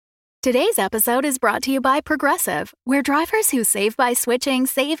Today's episode is brought to you by Progressive, where drivers who save by switching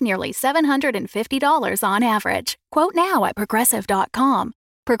save nearly $750 on average. Quote now at Progressive.com.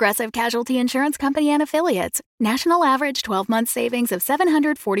 Progressive Casualty Insurance Company and Affiliates. National average 12-month savings of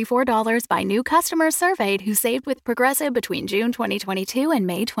 $744 by new customers surveyed who saved with Progressive between June 2022 and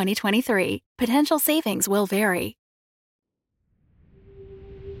May 2023. Potential savings will vary.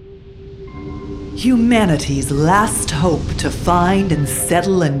 Humanity's last hope to find and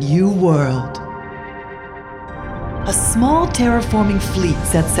settle a new world. A small terraforming fleet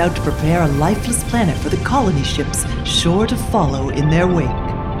sets out to prepare a lifeless planet for the colony ships sure to follow in their wake.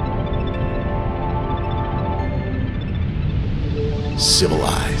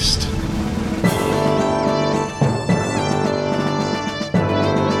 Civilized.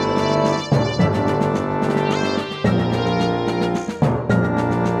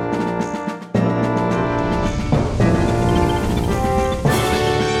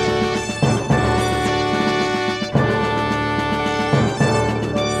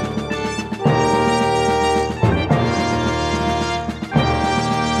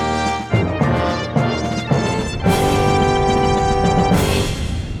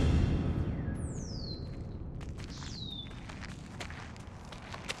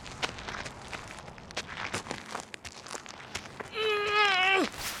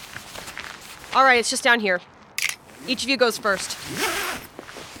 All right, it's just down here. Each of you goes first.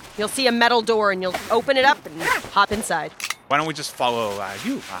 You'll see a metal door, and you'll open it up and hop inside. Why don't we just follow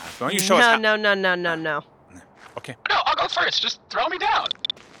you? Why don't you show us how... No. Okay. No, I'll go first. Just throw me down.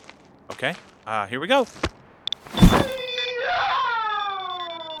 Okay. Here we go.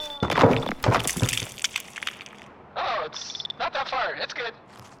 Oh, it's not that far. It's good.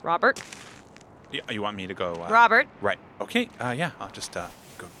 Robert? You want me to go? Robert? Right. Okay. Yeah. I'll just go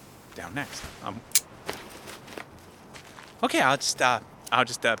down next. Okay. I'll just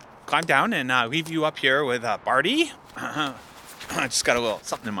climb down and leave you up here with Barty. I just got a little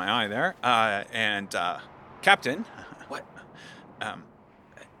something in my eye there. And Captain. What?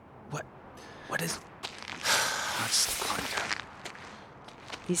 What is? I'll just climb down.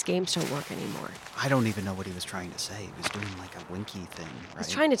 These games don't work anymore. I don't even know what he was trying to say. He was doing like a winky thing, right?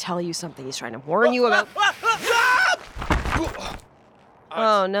 He's trying to tell you something. He's trying to warn you about...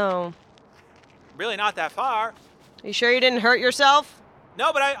 Oh, no. Really not that far. Are you sure you didn't hurt yourself?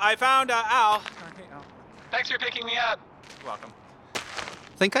 No, but I found Al. Okay, Al. Thanks for picking me up. You're welcome.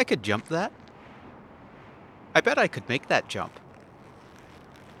 Think I could jump that? I bet I could make that jump.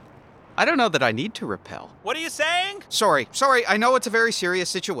 I don't know that I need to rappel. What are you saying? Sorry. I know it's a very serious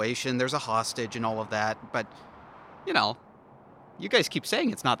situation. There's a hostage and all of that, but, you know, you guys keep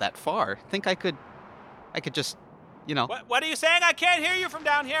saying it's not that far. Think I could just, you know... What are you saying? I can't hear you from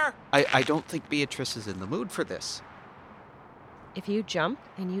down here. I don't think Beatrice is in the mood for this. If you jump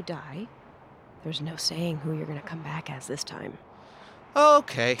and you die, there's no saying who you're going to come back as this time.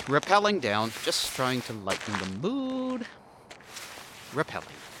 Okay, rappelling down. Just trying to lighten the mood.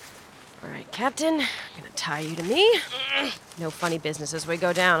 Rappelling. All right, Captain, I'm going to tie you to me. No funny business as we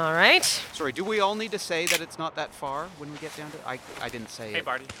go down, all right? Sorry, do we all need to say that it's not that far when we get down to... I didn't say it. Hey,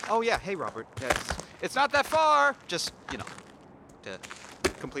 Barty. Oh, yeah. Hey, Robert. It's not that far. Just, you know, to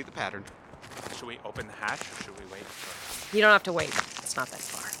complete the pattern. Should we open the hatch or should we wait for... You don't have to wait. It's not that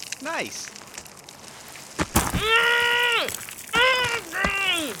far. Nice.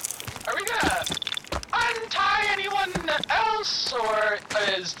 Are we gonna untie anyone else, or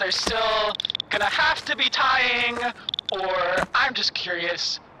is there still gonna have to be tying, or I'm just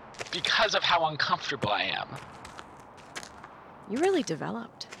curious because of how uncomfortable I am? You really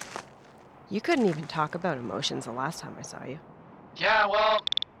developed. You couldn't even talk about emotions the last time I saw you. Yeah, well,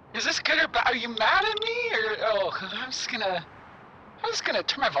 is this good or bad? Are you mad at me, or I'm just gonna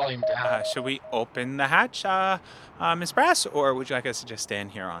turn my volume down. Should we open the hatch, Miss Brass, or would you like us to just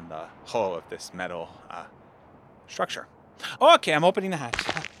stand here on the hull of this metal structure? Oh, okay, I'm opening the hatch.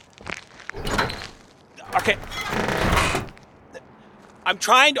 Okay. I'm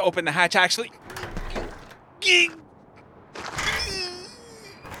trying to open the hatch, actually.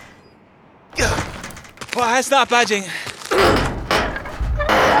 Well, it's not budging.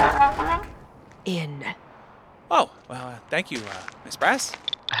 In. Oh, well, thank you, Miss Brass.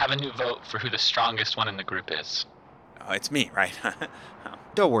 I have a new vote for who the strongest one in the group is. Oh, it's me, right?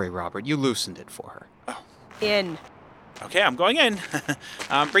 Don't worry, Robert. You loosened it for her. Oh. In. Okay, I'm going in.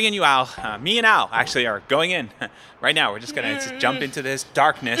 I'm bringing you Al. Me and Al, actually, are going in. Right now, we're just going to jump into this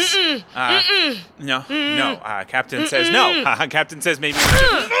darkness. No. Captain says no. Captain says maybe...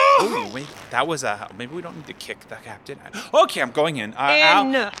 Oh, wait, that was maybe we don't need to kick the captain. Okay, I'm going in.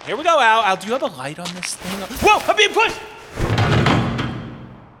 Al, here we go, Al. Al, do you have a light on this thing? Whoa, I'm being pushed!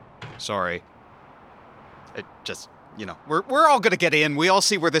 Sorry. It just, we're all gonna get in. We all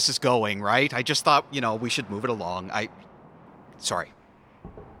see where this is going, right? I just thought, we should move it along. Sorry.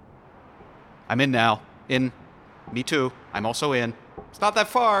 I'm in now. In. Me too. I'm also in. It's not that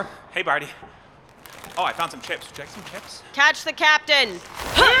far. Hey, Barty. Oh, I found some chips. Would you like some chips? Catch the captain. Wait.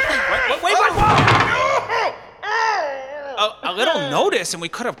 Whoa. A little notice and we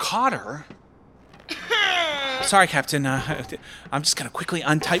could have caught her. Sorry, Captain. I'm just going to quickly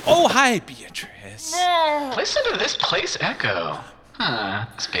untie... Oh, hi, Beatrice. Listen to this place echo. Huh,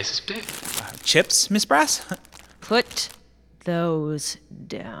 space is big. Chips, Miss Brass? Put those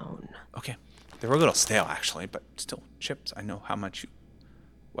down. Okay. They were a little stale, actually, but still, chips. I know how much you...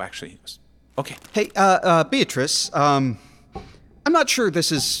 Well, actually... Okay. Hey, Beatrice, I'm not sure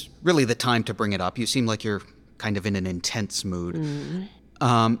this is really the time to bring it up. You seem like you're kind of in an intense mood.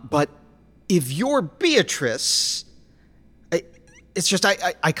 But if you're Beatrice... It's just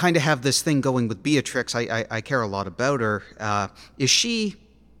I kind of have this thing going with Beatrix. I care a lot about her. Is she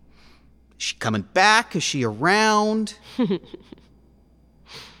coming back? Is she around?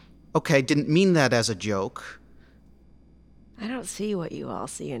 Okay, didn't mean that as a joke. I don't see what you all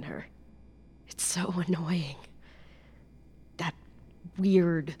see in her. It's so annoying. That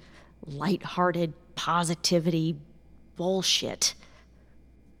weird, lighthearted positivity bullshit.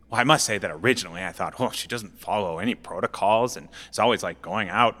 Well, I must say that originally I thought, she doesn't follow any protocols and is always like going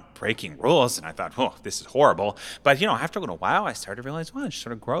out breaking rules. And I thought, this is horrible. But, after a little while, I started to realize, it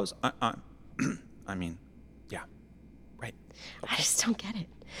sort of grows. I mean, yeah, right. Okay. I just don't get it.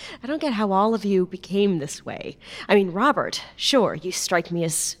 I don't get how all of you became this way. I mean, Robert, sure, you strike me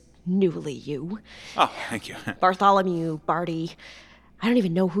as newly you. Oh, thank you. Bartholomew, Barty, I don't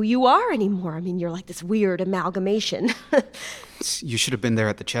even know who you are anymore. I mean, you're like this weird amalgamation. You should have been there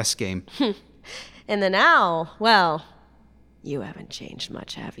at the chess game. And then Al, well, you haven't changed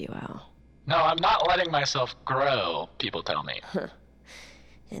much, have you, Al? No, I'm not letting myself grow, people tell me.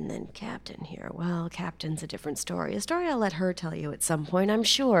 And then Captain here. Well, Captain's a different story. A story I'll let her tell you at some point, I'm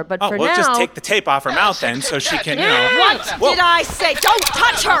sure. But for we'll now... just take the tape off her mouth then so she can, What did I say? Don't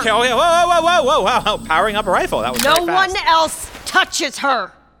touch her! Okay, whoa. Powering up a rifle. That was No very fast. one else touches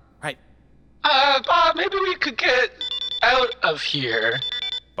her! Right. Bob, maybe we could get out of here.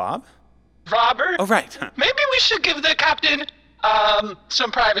 Bob? Robert? Oh, right. Maybe we should give the captain,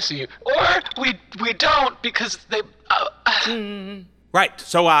 some privacy. Or we don't because they... Right.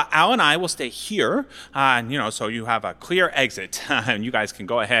 So Al and I will stay here, so you have a clear exit, and you guys can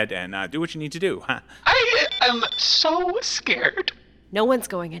go ahead and do what you need to do. I am so scared. No one's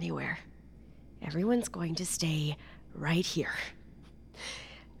going anywhere. Everyone's going to stay right here.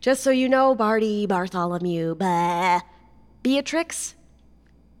 Just so you know, Barty, Bartholomew, Beatrix,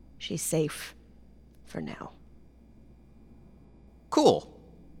 she's safe for now. Cool.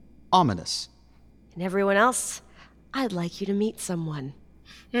 Ominous. And everyone else, I'd like you to meet someone.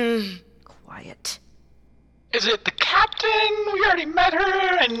 Quiet. Is it the captain? We already met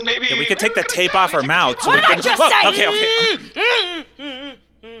her, and maybe... Yeah, we could take the tape off her mouth. What did I just say?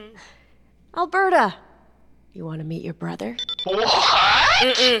 Okay. Alberta, you want to meet your brother? What?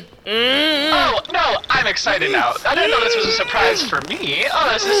 Oh, no, I'm excited now. I didn't know this was a surprise for me. Oh,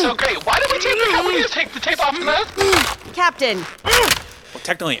 this is so great. Why did we take the tape off the mouth? Captain! Well,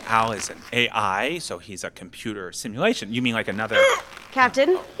 technically, Al is an AI, so he's a computer simulation. You mean like another...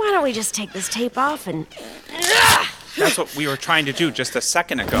 Captain, why don't we just take this tape off and... That's what we were trying to do just a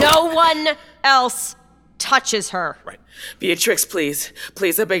second ago. No one else touches her. Right. Beatrix, please.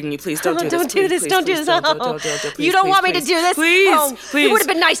 Please, I'm begging you, please don't do this. Don't do this, don't do this. You don't want me to do this? Please, please. It would have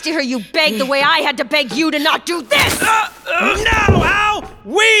been nice to hear you beg the way I had to beg you to not do this. No, Al!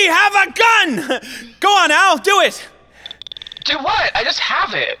 We have a gun! Go on, Al, do it! Do what? I just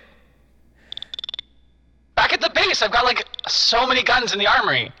have it. Back at the base, I've got, so many guns in the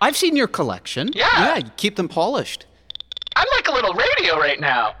armory. I've seen your collection. Yeah. Yeah, keep them polished. I'm like a little radio right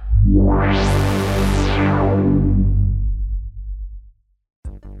now.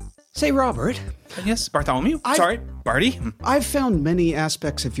 Say, Robert. Yes, Bartholomew? Sorry, Barty? I've found many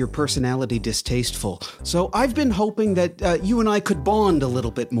aspects of your personality distasteful, so I've been hoping that you and I could bond a little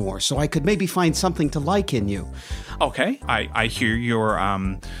bit more, so I could maybe find something to like in you. Okay, I hear you're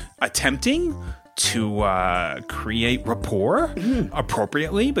attempting to create rapport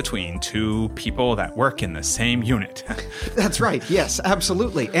appropriately between two people that work in the same unit. That's right, yes,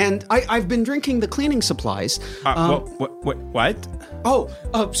 absolutely. And I've been drinking the cleaning supplies. What?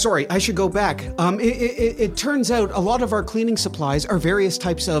 Sorry, I should go back. It turns out a lot of our cleaning supplies are various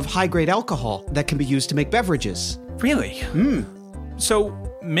types of high-grade alcohol that can be used to make beverages. Really? So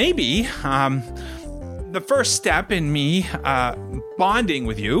maybe the first step in me bonding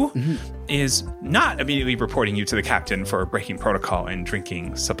with you is not immediately reporting you to the captain for breaking protocol and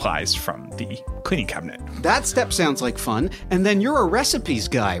drinking supplies from the cleaning cabinet. That step sounds like fun. And then you're a recipes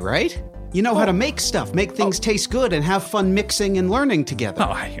guy, right? You know how to make stuff, make things taste good, and have fun mixing and learning together.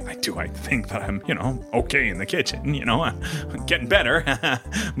 Oh, I do. I think that I'm, okay in the kitchen, I'm getting better.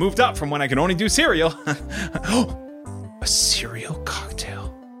 Moved up from when I could only do cereal. A cereal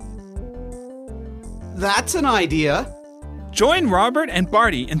cocktail. That's an idea. Join Robert and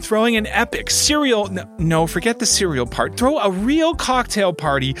Barty in throwing an epic cereal... No, forget the cereal part. Throw a real cocktail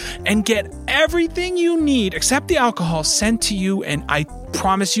party and get everything you need, except the alcohol, sent to you, and I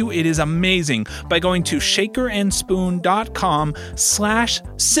promise you it is amazing, by going to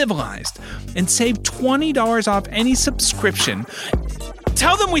shakerandspoon.com/civilized and save $20 off any subscription.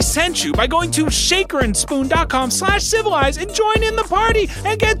 Tell them we sent you by going to shakerandspoon.com/civilized and join in the party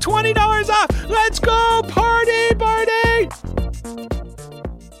and get $20 off. Let's go party!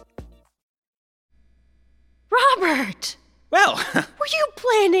 Robert! Well, Were you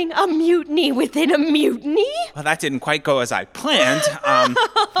planning a mutiny within a mutiny? well, that didn't quite go as I planned.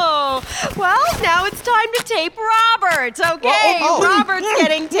 Oh, well, now it's time to tape Robert, okay? Robert's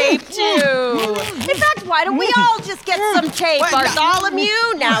getting taped too. In fact, why don't we all just get some tape?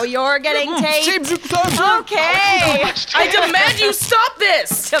 Bartholomew, now you're getting taped. Okay. I demand you stop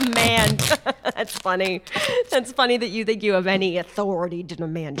this! Demand. That's funny. That's funny that you think you have any authority to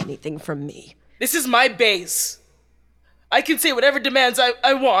demand anything from me. This is my base. I can say whatever demands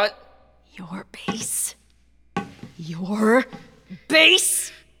I want. Your base? Your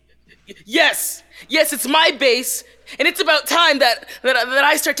base? Yes, it's my base, and it's about time that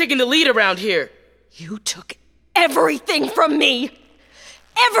I start taking the lead around here. You took everything from me.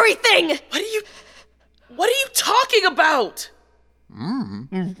 Everything! What are you talking about?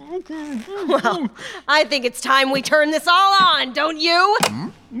 Well, I think it's time we turn this all on, don't you?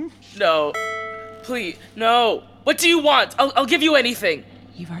 No. Please, no. What do you want? I'll give you anything.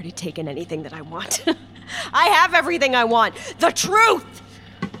 You've already taken anything that I want. I have everything I want. The truth!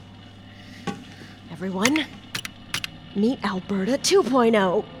 Everyone, meet Alberta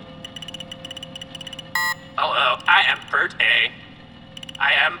 2.0. Hello, I am Bert A.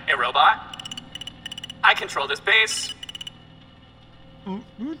 I am a robot. I control this base.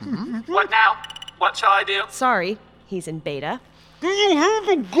 What now? What shall I do? Sorry, he's in beta. Do you have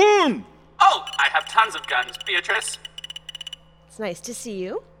a gun? Oh, I have tons of guns, Beatrice. It's nice to see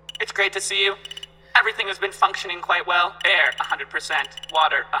you. It's great to see you. Everything has been functioning quite well. Air, 100%.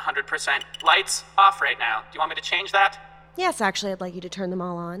 Water, 100%. Lights, off right now. Do you want me to change that? Yes, actually, I'd like you to turn them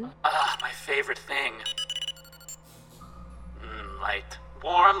all on. My favorite thing. Light.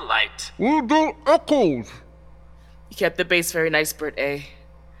 Warm light. What about echoes? You kept the base very nice, Bert A.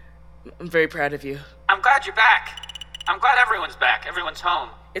 I'm very proud of you. I'm glad you're back. I'm glad everyone's back. Everyone's home.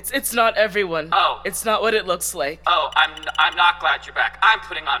 It's not everyone. Oh. It's not what it looks like. Oh, I'm not glad you're back. I'm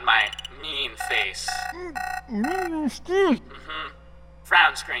putting on my mean face.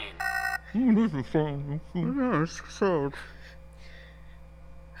 Frown screen.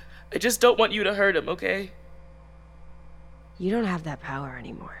 I just don't want you to hurt him, okay? You don't have that power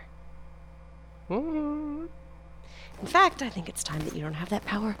anymore. In fact, I think it's time that you don't have that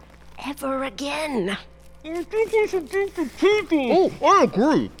power ever again. I think we should take the tape off. Oh, I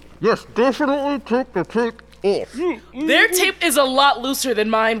agree. Yes, definitely take the tape off. Their tape is a lot looser than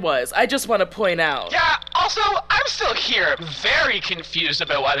mine was. I just want to point out. Yeah, also, I'm still here, very confused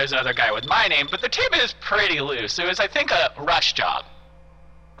about why there's another guy with my name, but the tape is pretty loose. It was, I think, a rush job.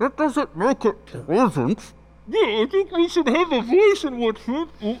 That doesn't make it pleasant. Yeah, I think we should have a voice in what's it.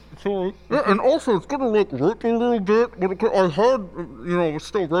 Oh, sorry. Yeah, and also it's gonna rip a little bit, but I had,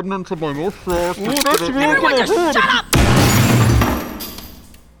 still remnants of my mustache. Everyone just shut up!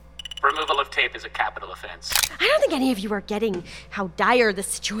 Removal of tape is a capital offense. I don't think any of you are getting how dire the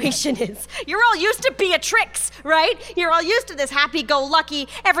situation is. You're all used to Beatrix, right? You're all used to this happy-go-lucky,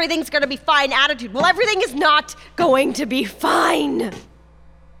 everything's gonna be fine attitude. Well, everything is not going to be fine.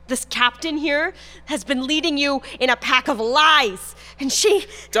 This captain here has been leading you in a pack of lies, and she...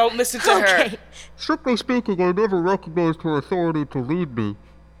 Don't listen to her. Strictly speaking, I never recognized her authority to lead me.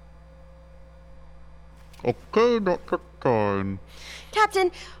 Okay, not the time. Captain,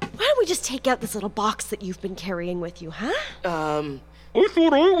 why don't we just take out this little box that you've been carrying with you, huh? I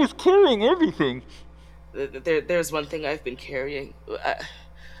thought I was carrying everything. There's one thing I've been carrying.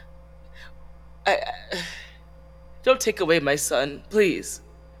 Don't take away my son, please.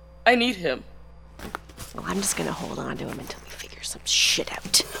 I need him. Well, I'm just gonna hold on to him until we figure some shit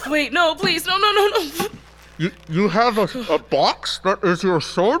out. Wait, no, please, no. You have a box that is your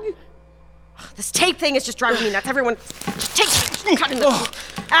son? This tape thing is just driving me nuts. Everyone, take cutting the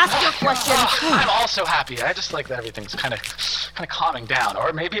ask your question. I'm also happy. I just like that everything's kind of calming down,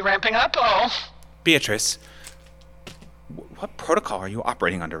 or maybe ramping up. Oh, Beatrice, what protocol are you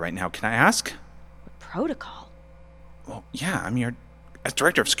operating under right now? Can I ask? Protocol? Well, yeah. I mean, you're as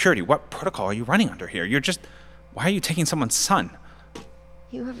director of security. What protocol are you running under here? Why are you taking someone's son?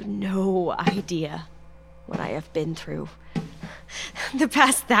 You have no idea what I have been through. The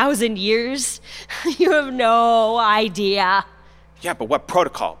past 1,000 years. You have no idea. Yeah, but what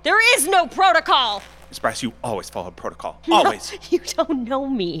protocol? There is no protocol. Miss Brass, you always followed protocol. Always. No, you don't know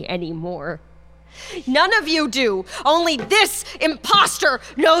me anymore. None of you do. Only this imposter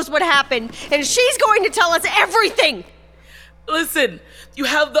knows what happened, and she's going to tell us everything. Listen, you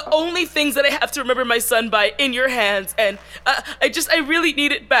have the only things that I have to remember my son by in your hands, and I really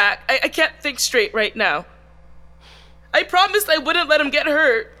need it back. I can't think straight right now. I promised I wouldn't let him get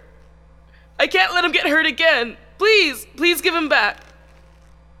hurt. I can't let him get hurt again. Please give him back.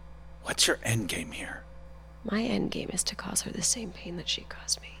 What's your end game here? My end game is to cause her the same pain that she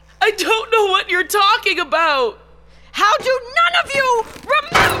caused me. I don't know what you're talking about. How do none of you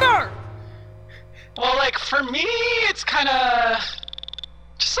remember? well, like, for me, it's kind of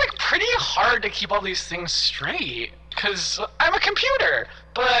just, like, pretty hard to keep all these things straight. Because I'm a computer,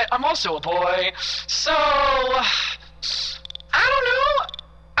 but I'm also a boy. So, I don't know.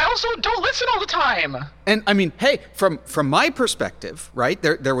 I also don't listen all the time. And I mean, hey, from my perspective, right,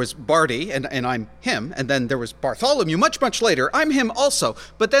 there was Barty, and I'm him, and then there was Bartholomew much later. I'm him also.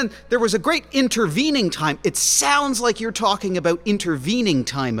 But then there was a great intervening time. It sounds like you're talking about intervening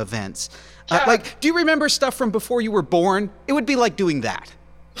time events. Like, do you remember stuff from before you were born? It would be like doing that.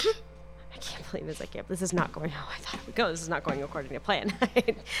 I can't believe this. This is not going how I thought it would go. This is not going according to plan.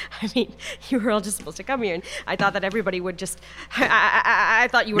 I mean, you were all just supposed to come here, and I thought that everybody would just... I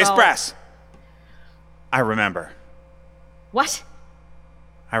thought you would Miss all... Brass! I remember. What?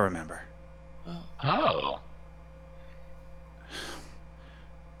 I remember. Oh.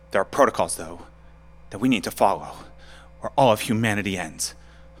 There are protocols, though, that we need to follow, or all of humanity ends.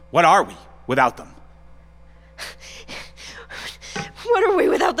 What are we without them? What are we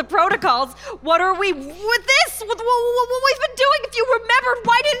without the protocols? What are we with this? With what we've been doing? If you remembered,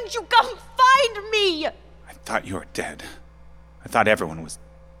 why didn't you come find me? I thought you were dead. I thought everyone was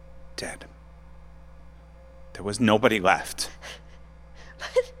dead. There was nobody left.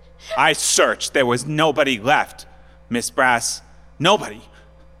 I searched. There was nobody left. Miss Brass, nobody.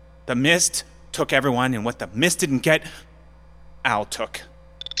 The mist took everyone, and what the mist didn't get, Al took.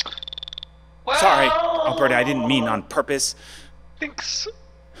 Well, Sorry, Alberta, I didn't mean on purpose. Thanks.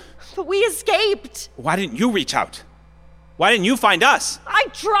 But we escaped. Why didn't you reach out? Why didn't you find us? I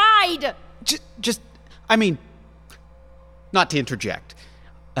tried. Just, I mean, not to interject.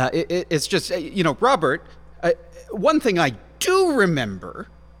 It's just, Robert, one thing I do remember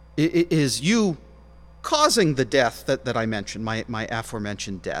is you causing the death that I mentioned, my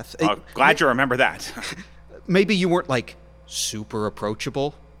aforementioned death. Glad you remember that. Maybe you weren't, like, super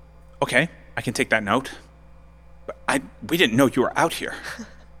approachable. Okay, I can take that note. But we didn't know you were out here.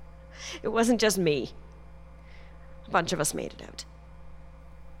 It wasn't just me. A bunch of us made it out.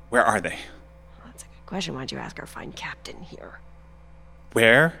 Where are they? Well, that's a good question. Why'd you ask our fine captain here?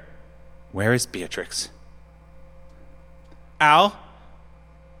 Where is Beatrix? Al,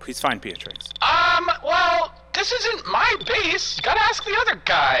 please find Beatrix. Well, this isn't my base. You gotta ask the other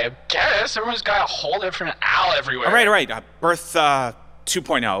guy. I guess everyone's got a whole different Al everywhere. All right. Birth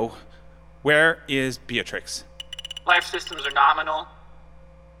 2.0. Where is Beatrix? Life systems are nominal.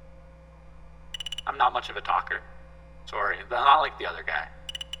 I'm not much of a talker. Sorry, not like the other guy.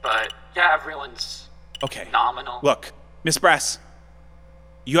 But yeah, everyone's Okay. nominal. Look, Miss Brass,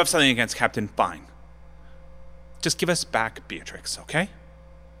 you have something against Captain Fine. Just give us back Beatrix, okay?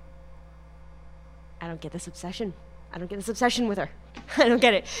 I don't get this obsession. I don't get this obsession with her. I don't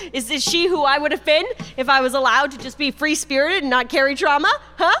get it. Is she who I would have been if I was allowed to just be free-spirited and not carry trauma?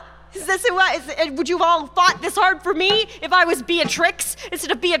 Huh? Is this who would you have all fought this hard for me if I was Beatrix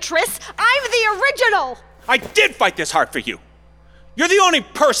instead of Beatrice? I'm the original! I did fight this hard for you. You're the only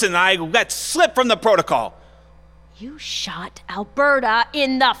person I let slip from the protocol. You shot Alberta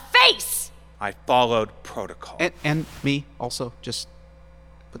in the face! I followed protocol. And me also, just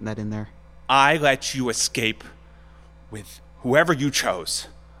putting that in there. I let you escape with whoever you chose.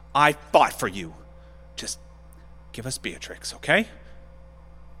 I fought for you. Just give us Beatrix, okay?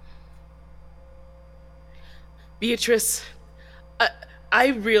 Beatrice, I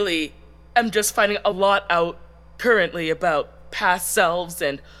really am just finding a lot out currently about past selves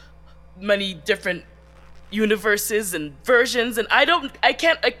and many different universes and versions, and I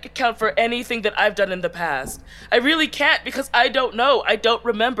can't account for anything that I've done in the past. I really can't, because I don't know. I don't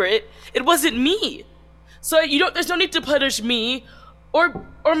remember it. It wasn't me. So there's no need to punish me or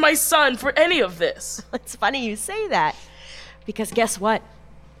my son for any of this. It's funny you say that, because guess what?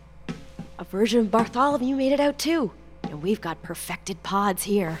 A version of Bartholomew made it out too, and we've got perfected pods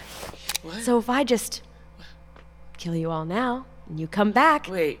here. What? So if I just kill you all now, and you come back,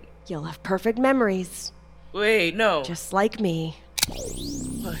 you'll have perfect memories. Wait, no. Just like me.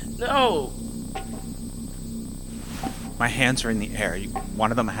 What? No. My hands are in the air.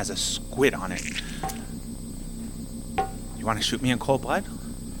 One of them has a squid on it. You want to shoot me in cold blood?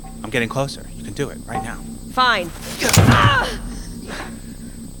 I'm getting closer. You can do it right now. Fine.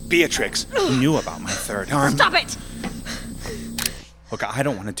 Beatrix, you knew about my third arm. Stop it! Look, I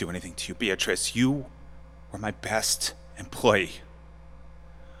don't want to do anything to you, Beatrice. You were my best employee.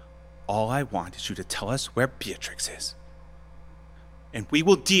 All I want is you to tell us where Beatrix is. And we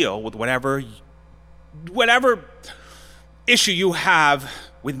will deal with whatever issue you have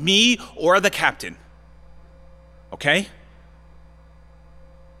with me or the captain. Okay?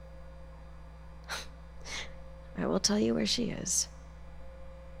 I will tell you where she is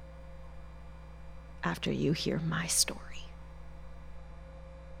after you hear my story.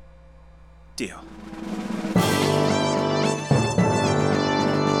 Deal.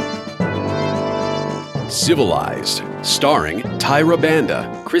 Civilized, starring Tyra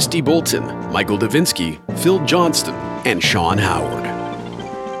Banda, Christy Bolton, Michael Davinsky, Phil Johnston, and Sean Howard.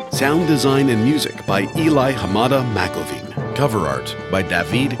 Sound design and music by Eli Hamada McLevine. Cover art by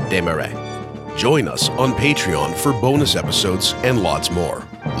David Desmarais. Join us on Patreon for bonus episodes and lots more.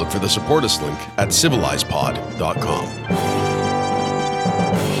 Look for the support us link at civilizedpod.com.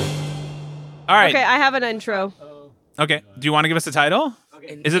 All right. Okay, I have an intro. Okay. Do you want to give us the title?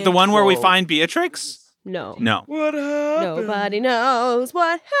 Is it the one where we find Beatrix? No. No. What happened? Nobody knows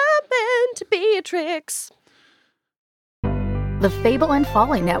what happened to Beatrix. The Fable and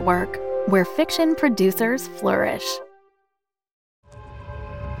Folly Network, where fiction producers flourish.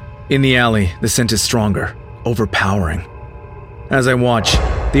 In the alley, the scent is stronger, overpowering. As I watch,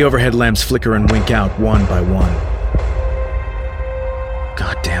 the overhead lamps flicker and wink out one by one.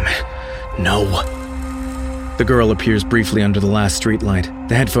 God damn it. No. The girl appears briefly under the last streetlight,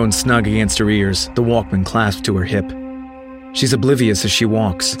 the headphones snug against her ears, the Walkman clasped to her hip. She's oblivious as she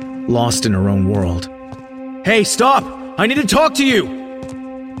walks, lost in her own world. Hey, stop! I need to talk to you!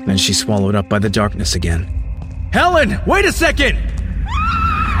 Then she's swallowed up by the darkness again. Helen, wait a second!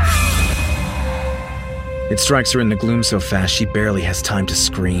 It strikes her in the gloom so fast she barely has time to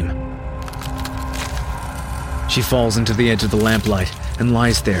scream. She falls into the edge of the lamplight and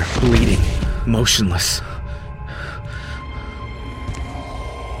lies there, bleeding, motionless.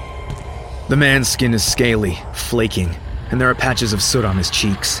 The man's skin is scaly, flaking, and there are patches of soot on his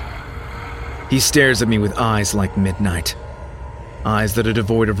cheeks. He stares at me with eyes like midnight. Eyes that are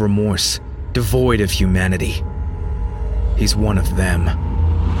devoid of remorse, devoid of humanity. He's one of them.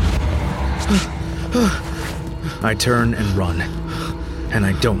 I turn and run, and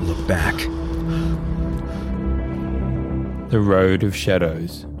I don't look back. The Road of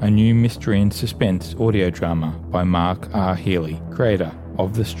Shadows, a new mystery and suspense audio drama by Mark R. Healy, creator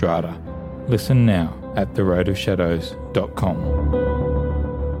of The Strata. Listen now at theroadofshadows.com.